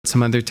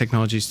some other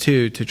technologies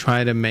too, to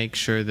try to make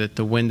sure that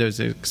the Windows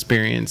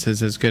experience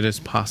is as good as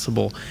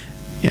possible.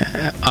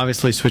 Yeah,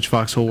 obviously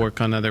SwitchVox will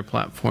work on other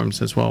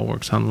platforms as well,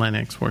 works on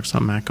Linux, works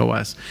on Mac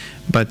OS,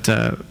 but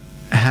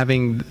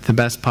having the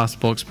best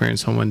possible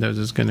experience on Windows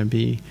is going to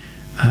be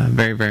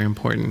very, very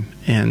important,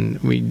 and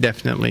we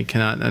definitely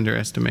cannot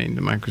underestimate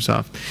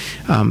Microsoft.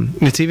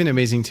 It's even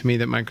amazing to me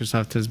that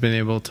Microsoft has been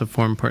able to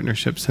form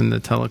partnerships in the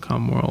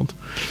telecom world.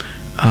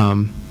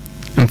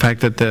 In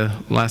fact, at the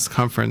last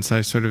conference,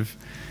 I sort of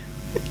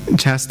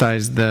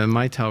chastised the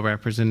Mitel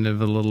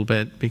representative a little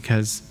bit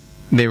because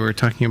they were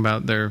talking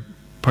about their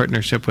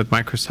partnership with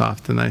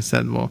Microsoft, and I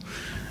said, well,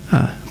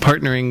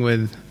 partnering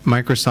with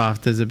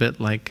Microsoft is a bit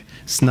like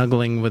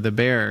snuggling with a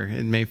bear.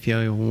 It may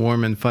feel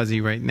warm and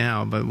fuzzy right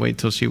now, but wait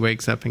till she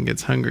wakes up and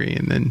gets hungry,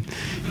 and then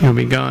you'll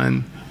be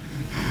gone.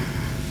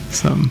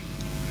 So.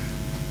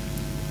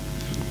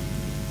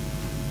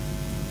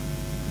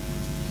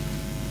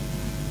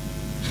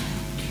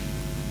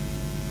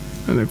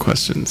 Other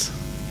questions?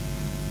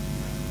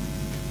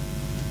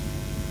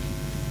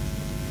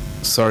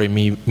 Sorry,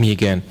 me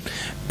again.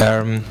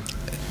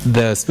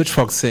 The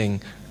SwitchVox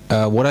thing,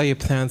 what are your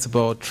plans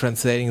about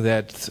translating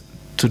that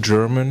to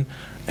German,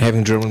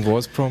 having German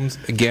voice prompts?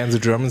 Again, the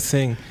German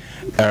thing,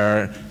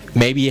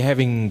 maybe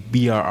having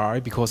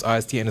BRI, because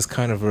ISDN is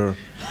kind of a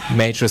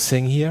major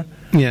thing here.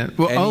 Yeah.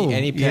 Well,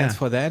 any plans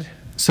for that?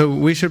 So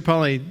we should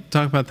probably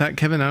talk about that.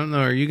 Kevin, I don't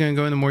know, are you going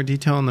to go into more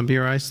detail on the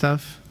BRI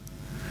stuff?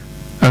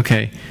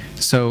 Okay.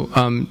 So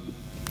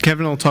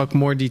Kevin will talk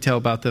more detail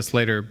about this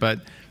later, but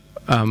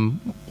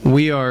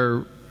we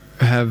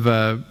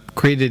have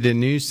created a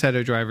new set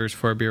of drivers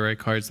for our BRI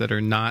cards that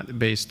are not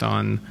based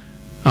on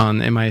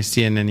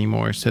MISDN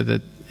anymore, so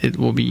that it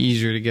will be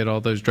easier to get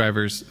all those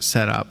drivers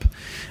set up.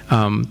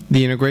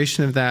 The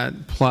integration of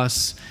that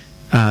plus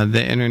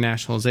the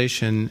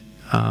internationalization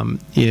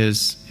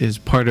is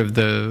part of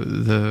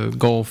the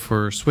goal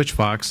for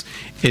SwitchVox.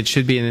 It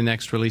should be in the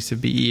next release of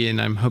BE, and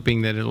I'm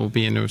hoping that it will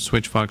be in a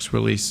SwitchVox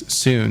release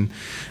soon.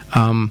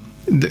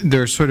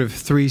 There are sort of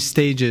 3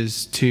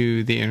 stages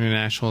to the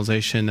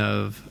internationalization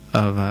of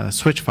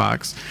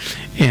SwitchVox,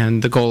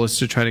 and the goal is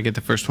to try to get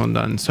the first one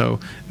done. So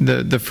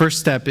the first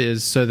step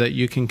is so that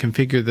you can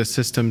configure the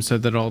system so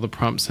that all the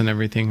prompts and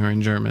everything are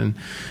in German.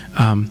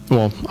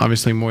 Well,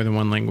 obviously more than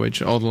one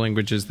language, all the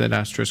languages that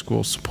Asterisk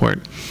will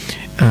support.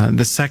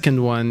 The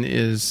second one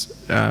is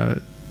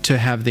to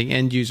have the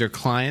end user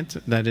client,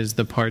 that is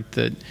the part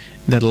that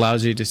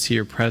allows you to see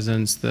your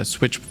presence, the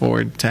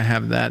switchboard, to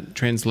have that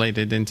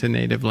translated into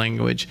native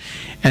language.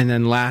 And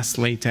then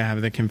lastly, to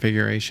have the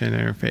configuration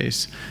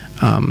interface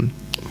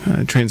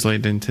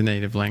translated into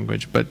native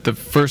language. But the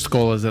first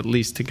goal is at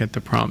least to get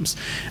the prompts.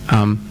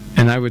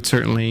 And I would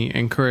certainly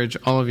encourage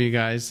all of you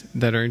guys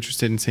that are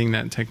interested in seeing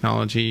that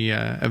technology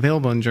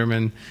available in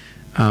German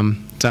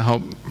to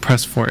help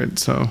press for it.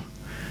 So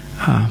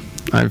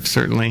I've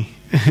certainly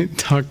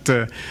talked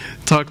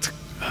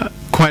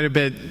quite a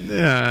bit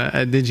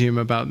at Digium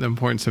about the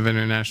importance of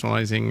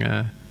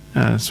internationalizing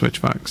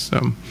SwitchVox.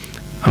 So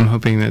I'm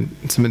hoping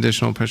that some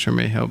additional pressure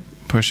may help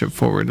push it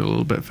forward a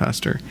little bit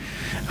faster.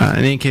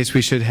 In any case,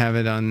 we should have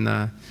it on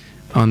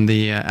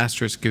the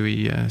Asterisk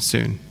GUI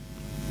soon.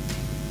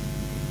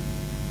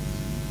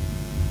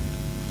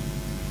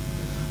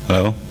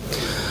 Hello.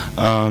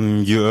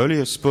 You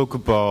earlier spoke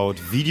about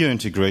video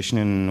integration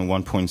in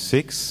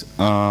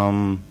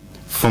 1.6.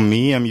 For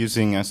me, I'm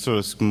using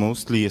Asterisk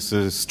mostly as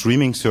a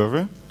streaming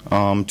server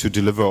to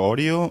deliver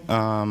audio.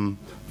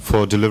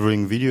 For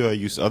delivering video, I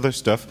use other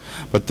stuff.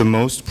 But the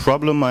most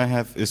problem I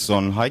have is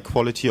on high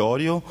quality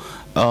audio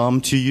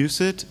to use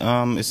it.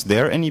 Is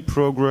there any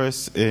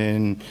progress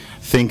in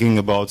thinking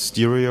about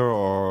stereo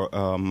or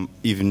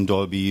even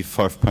Dolby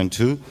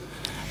 5.2,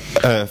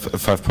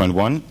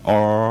 5.1,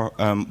 or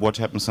what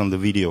happens on the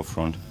video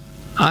front?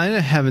 I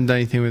haven't done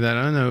anything with that.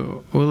 I don't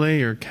know,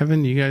 Ole or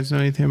Kevin, do you guys know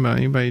anything about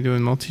anybody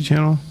doing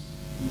multi-channel?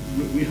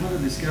 We had a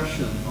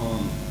discussion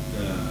on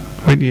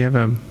Wait, do you have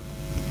a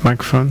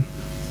microphone?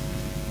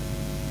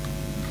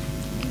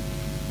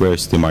 Where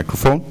is the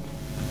microphone?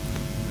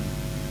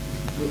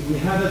 We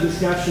had a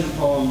discussion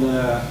on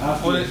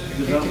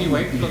can you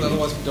wait? Because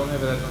otherwise we don't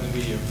have that on the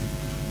video.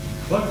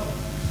 What?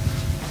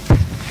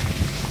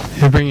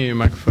 He'll bring you a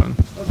microphone.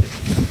 Okay.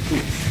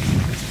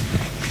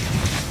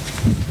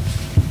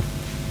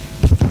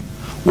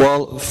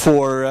 Well,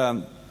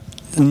 for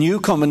new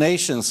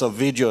combinations of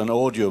video and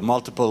audio,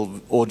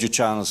 multiple audio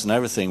channels and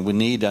everything, we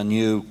need a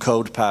new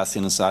code path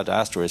inside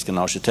Asterisk and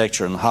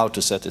architecture and how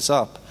to set this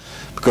up.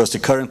 Because the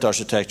current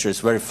architecture is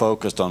very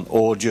focused on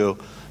audio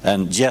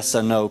and yes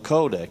and no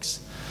codecs.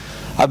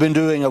 I've been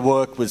doing a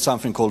work with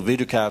something called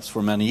video caps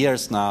for many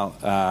years now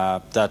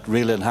that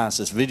really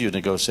enhances video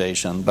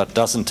negotiation but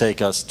doesn't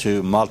take us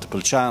to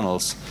multiple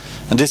channels.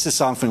 And this is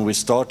something we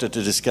started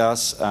to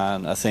discuss,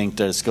 and I think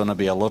there's going to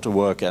be a lot of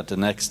work at the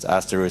next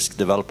Asterisk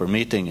developer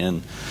meeting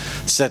in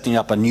setting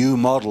up a new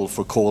model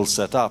for call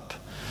setup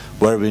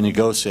where we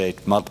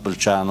negotiate multiple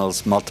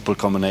channels, multiple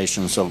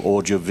combinations of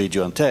audio,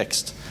 video and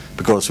text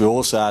because we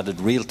also added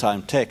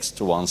real-time text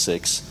to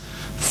 1.6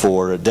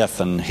 for deaf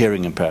and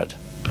hearing impaired.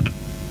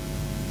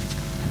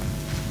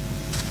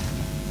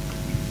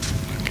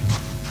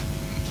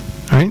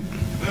 All right.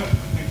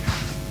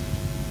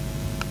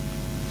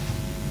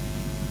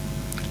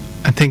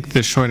 I think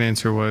the short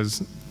answer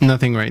was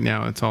nothing right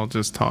now. It's all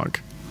just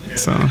talk.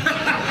 So.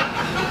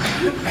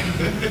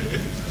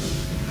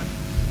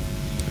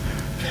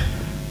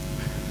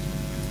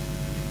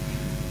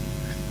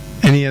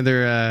 Any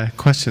other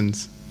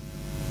questions?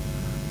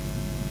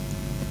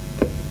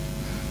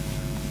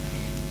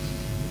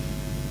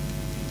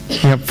 We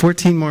have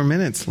 14 more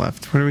minutes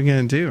left. What are we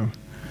going to do?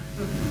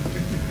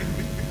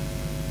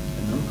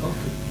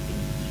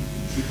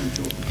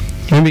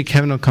 Maybe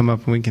Kevin will come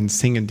up and we can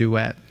sing a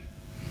duet.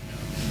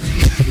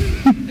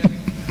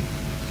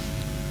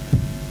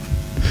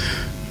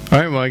 All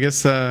right. Well, I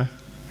guess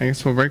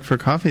we'll break for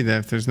coffee then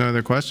if there's no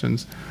other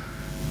questions.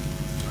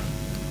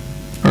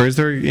 Or is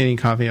there any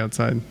coffee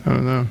outside? I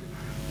don't know.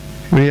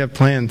 What do you have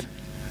planned?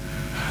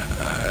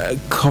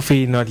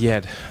 Coffee, not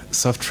yet.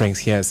 Soft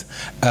drinks, yes.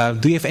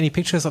 Do you have any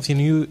pictures of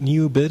your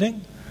new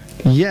building?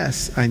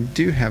 Yes, I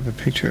do have a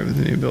picture of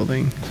the new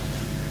building.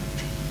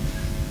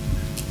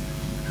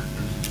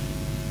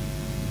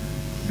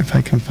 If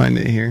I can find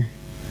it here.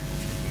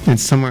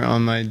 It's somewhere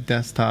on my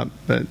desktop,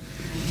 but...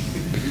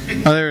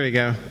 Oh, there we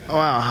go. Oh,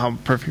 wow, how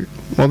perfect.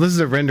 Well, this is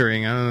a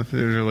rendering. I don't know if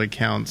it really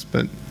counts,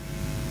 but...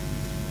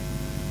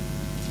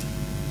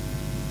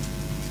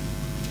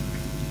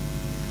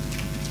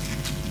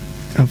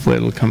 Hopefully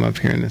it'll come up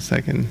here in a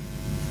second.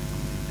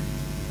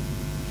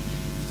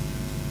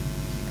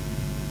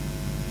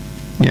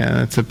 Yeah,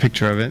 that's a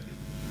picture of it,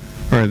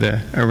 or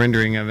a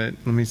rendering of it.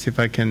 Let me see if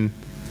I can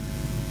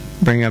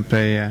bring up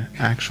a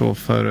actual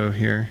photo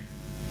here.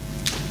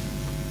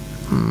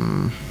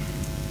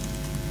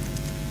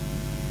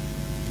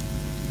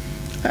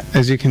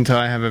 As you can tell,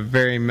 I have a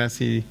very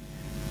messy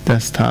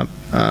desktop.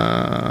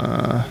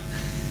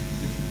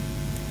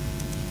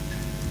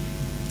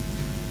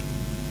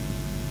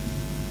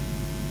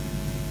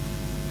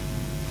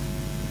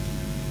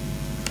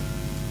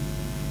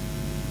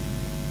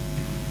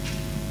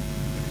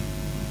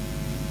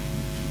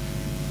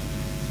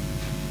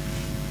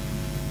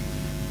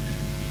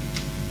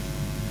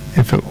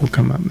 If it will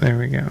come up, there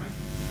we go.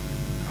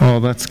 Oh,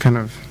 that's kind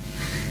of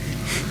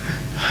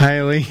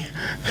highly,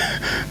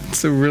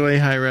 it's a really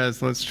high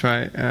res. Let's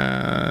try,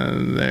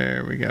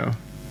 there we go.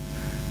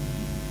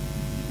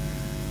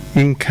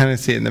 You can kind of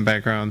see it in the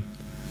background.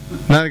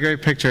 Not a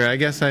great picture. I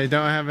guess I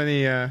don't have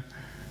any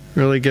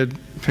really good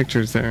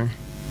pictures there.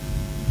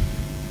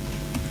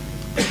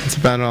 That's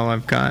about all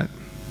I've got.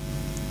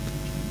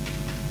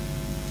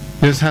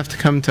 You just have to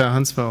come to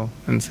Huntsville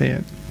and see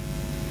it.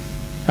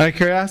 Out of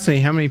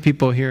curiosity, how many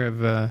people here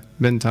have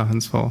been to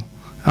Huntsville,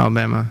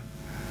 Alabama?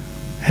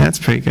 Yeah, that's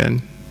pretty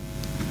good.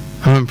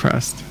 I'm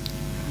impressed.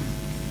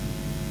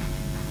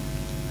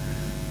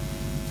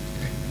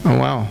 Oh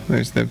wow,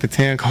 there's the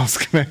botanical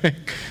schematic.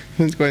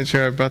 I wasn't quite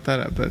sure I brought that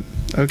up, but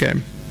okay.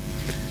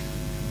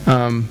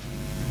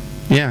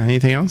 Yeah,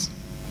 anything else?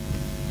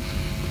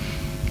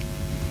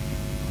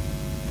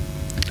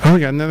 Oh, we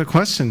got another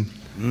question.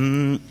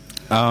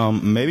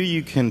 Maybe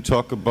you can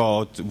talk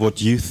about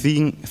what you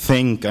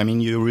think. I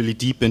mean, you're really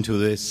deep into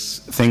this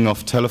thing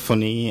of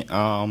telephony.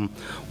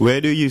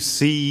 Where do you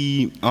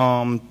see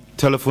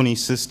telephony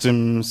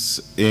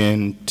systems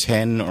in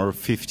 10 or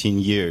 15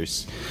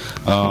 years?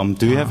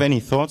 Do you have any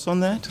thoughts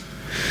on that?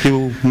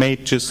 You may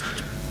just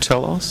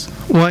tell us.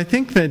 Well, I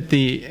think that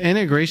the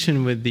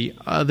integration with the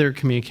other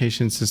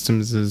communication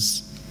systems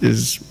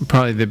is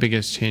probably the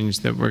biggest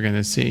change that we're going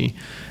to see.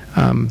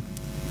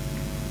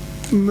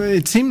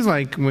 It seems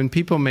like when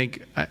people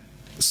make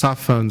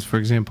soft phones, for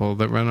example,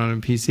 that run on a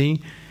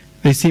PC,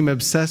 they seem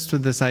obsessed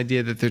with this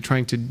idea that they're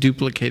trying to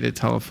duplicate a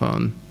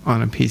telephone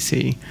on a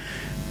PC.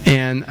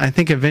 And I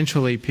think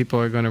eventually people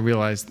are going to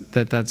realize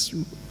that that's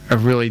a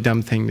really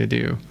dumb thing to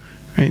do.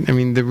 Right? I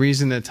mean, the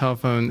reason that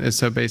telephone is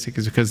so basic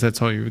is because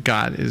that's all you've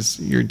got is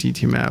your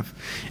DTMF.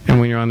 And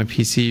when you're on a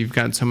PC, you've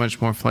got so much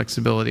more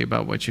flexibility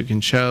about what you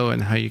can show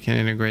and how you can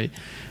integrate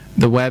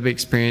the web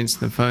experience,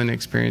 the phone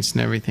experience,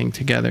 and everything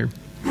together.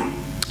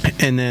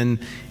 And then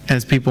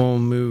as people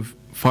move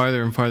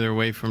farther and farther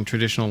away from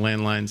traditional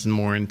landlines and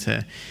more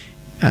into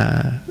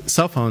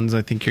cell phones,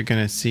 I think you're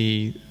going to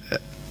see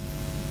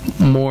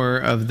more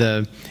of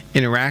the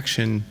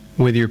interaction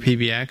with your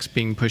PBX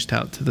being pushed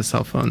out to the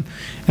cell phone.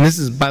 And this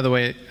is, by the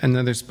way,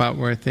 another spot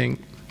where I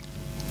think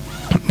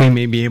we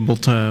may be able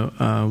to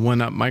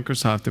one-up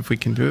Microsoft if we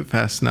can do it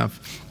fast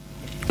enough,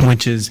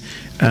 which is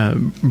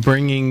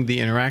bringing the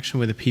interaction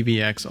with the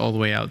PBX all the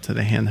way out to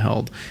the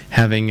handheld,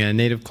 having a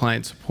native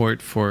client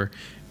support for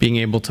being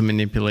able to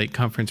manipulate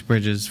conference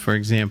bridges, for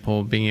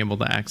example, being able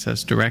to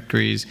access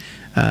directories,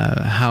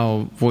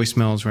 how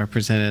voicemail is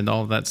represented,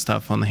 all of that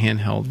stuff on the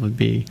handheld would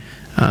be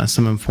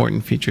some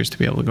important features to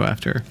be able to go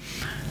after.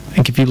 I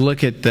think if you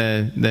look at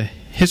the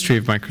history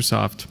of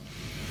Microsoft,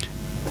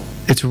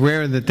 it's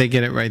rare that they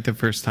get it right the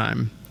first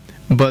time,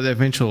 but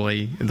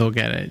eventually they'll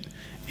get it.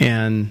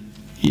 And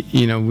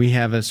you know, we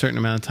have a certain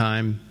amount of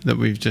time that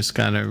we've just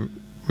got to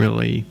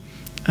really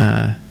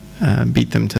beat them to